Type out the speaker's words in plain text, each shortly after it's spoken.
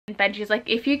Benji's like,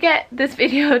 if you get this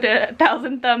video to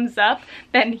 1,000 thumbs up,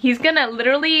 then he's gonna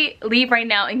literally leave right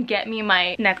now and get me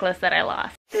my necklace that I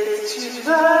lost.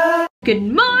 Good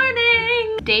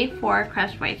morning! Day 4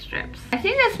 crushed white strips. I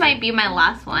think this might be my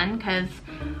last one because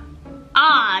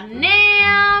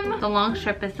damn! The long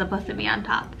strip is supposed to be on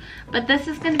top. But this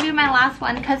is gonna be my last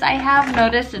one because I have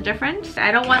noticed a difference.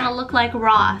 I don't want to look like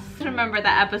Ross. Remember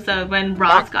that episode when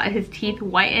Ross got his teeth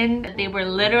whitened? They were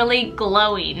literally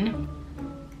glowing.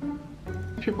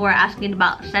 People were asking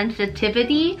about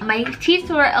sensitivity. My teeth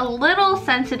were a little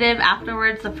sensitive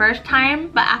afterwards the first time,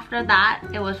 but after that,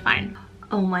 it was fine.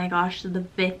 Oh my gosh, the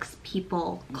Vicks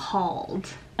people called.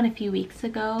 And a few weeks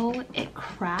ago, it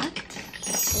cracked.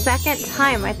 Second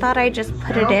time, I thought I just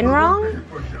put it in wrong.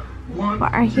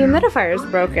 But our humidifier is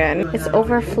broken. It's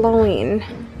overflowing.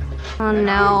 Oh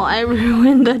no, I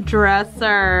ruined the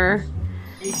dresser.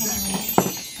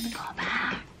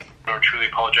 I truly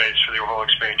apologize for the whole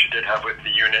experience you did have with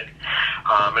the unit.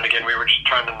 And again, we were just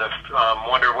trying to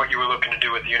wonder what you were looking to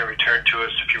do with the unit returned to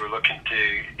us. If you were looking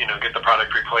to, get the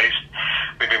product replaced,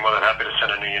 we'd be more than happy to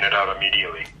send a new unit out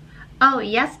immediately. Oh,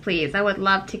 yes, please. I would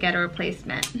love to get a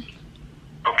replacement.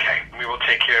 Okay, we will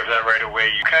take care of that right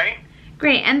away, okay?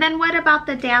 Great, and then what about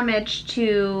the damage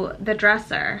to the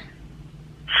dresser?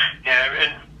 Yeah,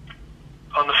 and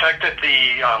on the fact that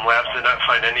the labs did not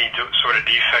find any sort of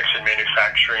defects in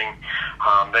manufacturing,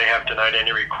 they have denied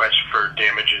any requests for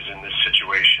damages in this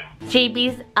situation.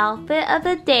 JB's outfit of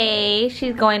the day.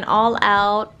 She's going all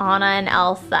out, Anna and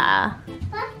Elsa.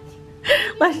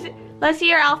 Let's see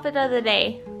your outfit of the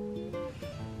day.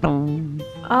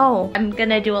 Oh, I'm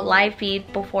gonna do a live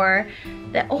feed before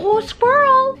the, oh,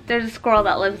 squirrel! There's a squirrel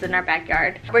that lives in our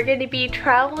backyard. We're gonna be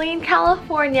traveling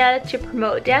California to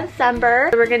promote Dancember.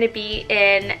 We're gonna be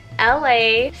in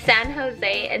LA, San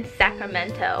Jose, and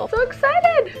Sacramento. So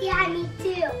excited! Yeah, me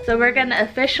too. So we're gonna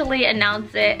officially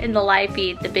announce it in the live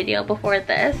feed, the video before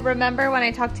this. Remember when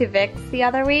I talked to Vicks the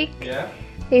other week? Yeah.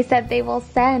 They said they will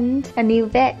send a new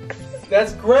Vicks.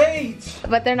 That's great!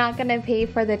 But they're not gonna pay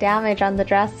for the damage on the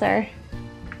dresser.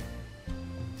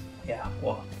 Yeah,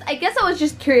 well. I guess I was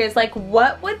just curious, like,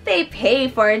 what would they pay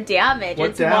for a damage?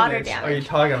 What it's damage water damage. are you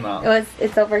talking about?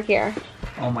 It's over here.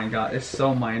 Oh my god, it's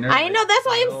so minor. I know, that's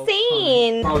what I'm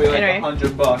saying. Probably like Anyway.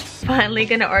 $100. Finally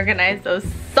gonna organize those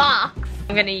socks.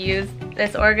 I'm gonna use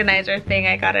this organizer thing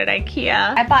I got at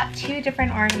IKEA. I bought 2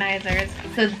 different organizers.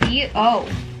 So these, oh,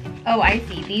 I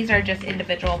see. These are just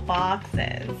individual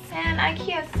boxes. And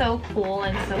IKEA is so cool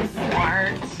and so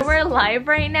smart. We're live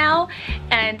right now,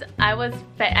 and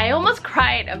I almost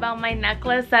cried about my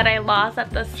necklace that I lost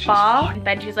at the spa.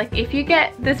 Benji's like, if you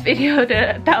get this video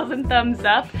to 1,000 thumbs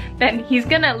up, then he's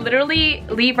gonna literally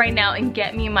leave right now and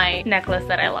get me my necklace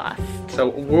that I lost. So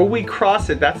will we cross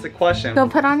it? That's the question. So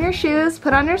put on your shoes,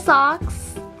 put on your socks.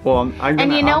 Well, I'm gonna,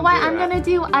 and you know what I'm gonna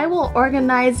do? I will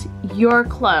organize your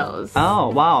clothes. Oh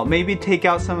wow, maybe take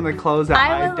out some of the clothes that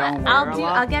I don't wear a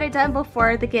lot. I'll get it done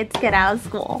before the kids get out of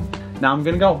school. Now I'm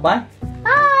gonna go. Bye.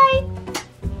 Bye.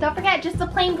 Don't forget, just the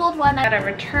plain gold one. I got a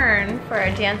return for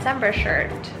a Dancember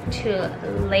shirt to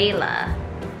Layla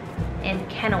in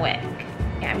Kennewick.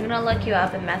 Yeah, I'm gonna look you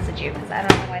up and message you because I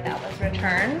don't know why that was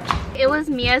returned. It was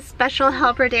Mia's special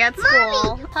helper day at school.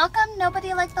 Mommy, how come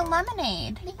nobody liked the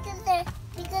lemonade?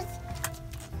 Because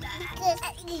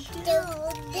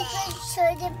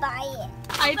sure to buy it.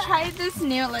 I tried this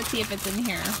new, let's see if it's in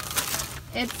here.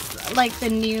 It's like the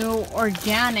new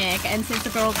organic, and since the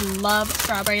girls love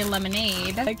strawberry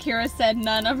lemonade, Kira said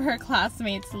none of her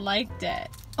classmates liked it.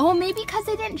 Oh, maybe because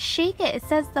they didn't shake it. It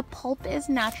says the pulp is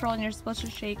natural and you're supposed to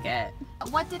shake it.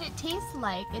 What did it taste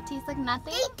like? It tastes like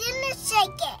nothing? They didn't shake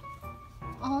it.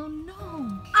 Oh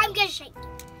no. I'm gonna shake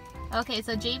it. Okay,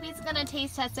 so JB's gonna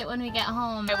taste test it when we get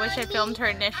home. I wish I filmed her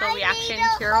initial reaction.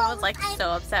 Kira was like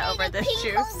so upset over this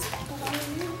juice.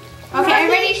 Okay, I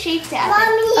already shaked it.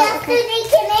 Mommy, yesterday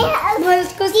can I have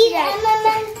these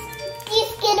M&M's, these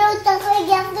Skittles, stuff like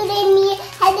yesterday me,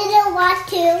 I didn't want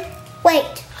to.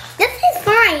 Wait, this is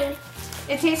fine.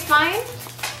 It tastes fine?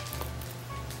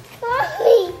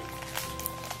 Mommy.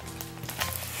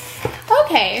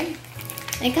 Okay.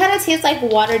 It kind of tastes like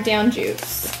watered down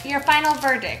juice. Your final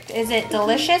verdict, is it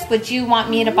delicious? Would you want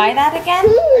me to buy that again?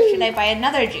 Or should I buy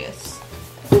another juice?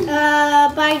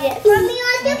 Buy this. Mommy,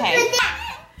 let's just Okay. put that.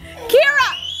 Kira!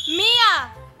 Mia!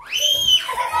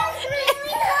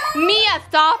 Mia,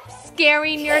 stop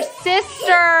scaring your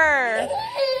sister!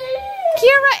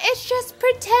 Kira, it's just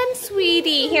pretend,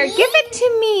 sweetie. Here, give it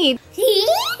to me. See?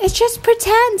 It's just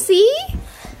pretend, see?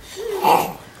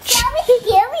 That was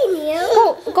scaring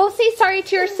you. Go say sorry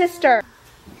to your sister.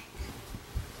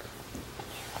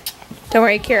 Don't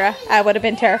worry, Kira. I would have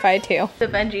been terrified too. So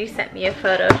Benji sent me a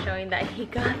photo showing that he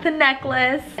got the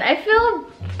necklace. I feel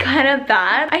kind of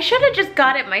bad. I should have just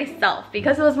got it myself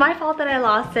because it was my fault that I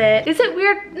lost it. Is it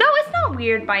weird? No, it's not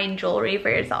weird buying jewelry for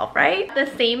yourself, right? At the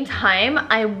same time,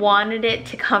 I wanted it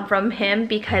to come from him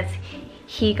because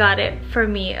he got it for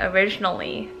me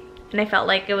originally. And I felt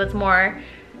like it was more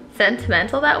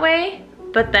sentimental that way.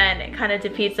 But then it kind of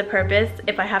defeats the purpose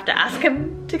if I have to ask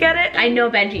him to get it. I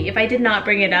know Benji, if I did not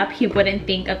bring it up, he wouldn't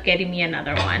think of getting me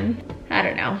another one. I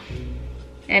don't know.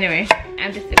 Anyway,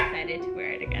 I'm just excited to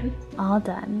wear it again. All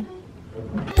done.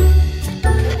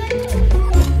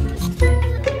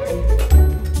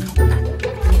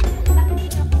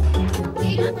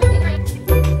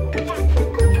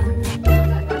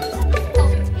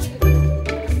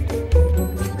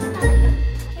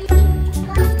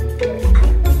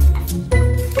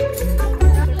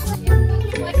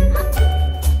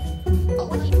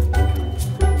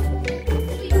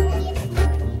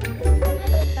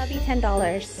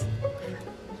 $10.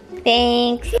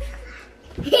 Thanks.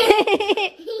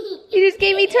 You just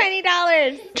gave me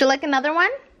 $20. Would you like another one?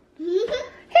 Hey,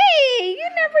 you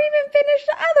never even finished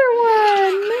the other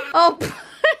one. Oh,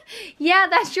 yeah,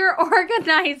 that's your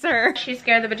organizer. She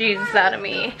scared the bejesus out of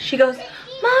me. She goes,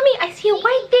 Mommy, I see a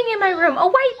white thing in my room, a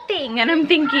white thing. And I'm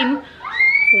thinking,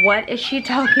 what is she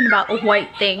talking about, a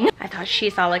white thing? I thought she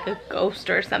saw like a ghost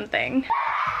or something.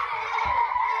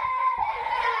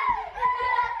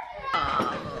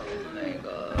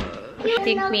 I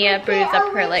think Mia bruised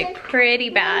up her leg pretty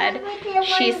bad.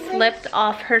 She slipped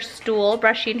off her stool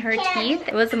brushing her teeth.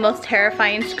 It was the most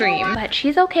terrifying scream. But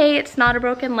she's okay, it's not a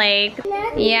broken leg.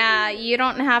 Yeah, you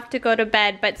don't have to go to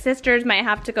bed, but sisters might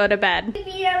have to go to bed.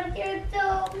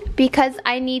 Because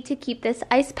I need to keep this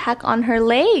ice pack on her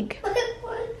leg. I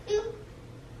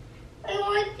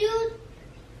want to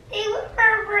stay with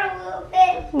her for a little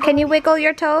bit. Can you wiggle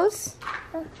your toes?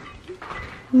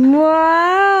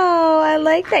 Wow, I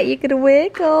like that you could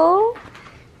wiggle.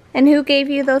 And who gave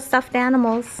you those stuffed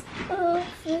animals?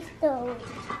 Sister.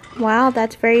 Wow,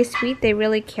 that's very sweet. They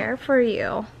really care for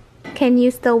you. Can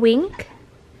you still wink?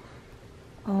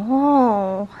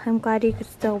 Oh, I'm glad you could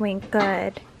still wink.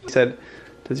 Good. He said,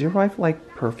 does your wife like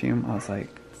perfume? I was like,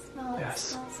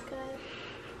 yes. Smells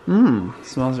good.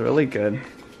 Smells really good.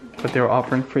 But they were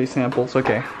offering free samples.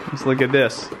 Okay, let's look at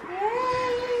this.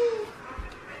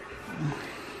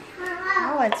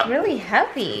 Oh, it's really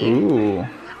heavy. Ooh.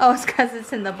 Oh, it's because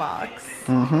it's in the box.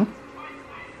 Mm-hmm.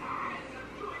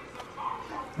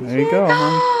 There you go,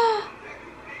 hon.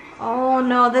 Oh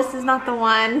no, this is not the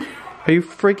one. Are you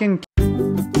freaking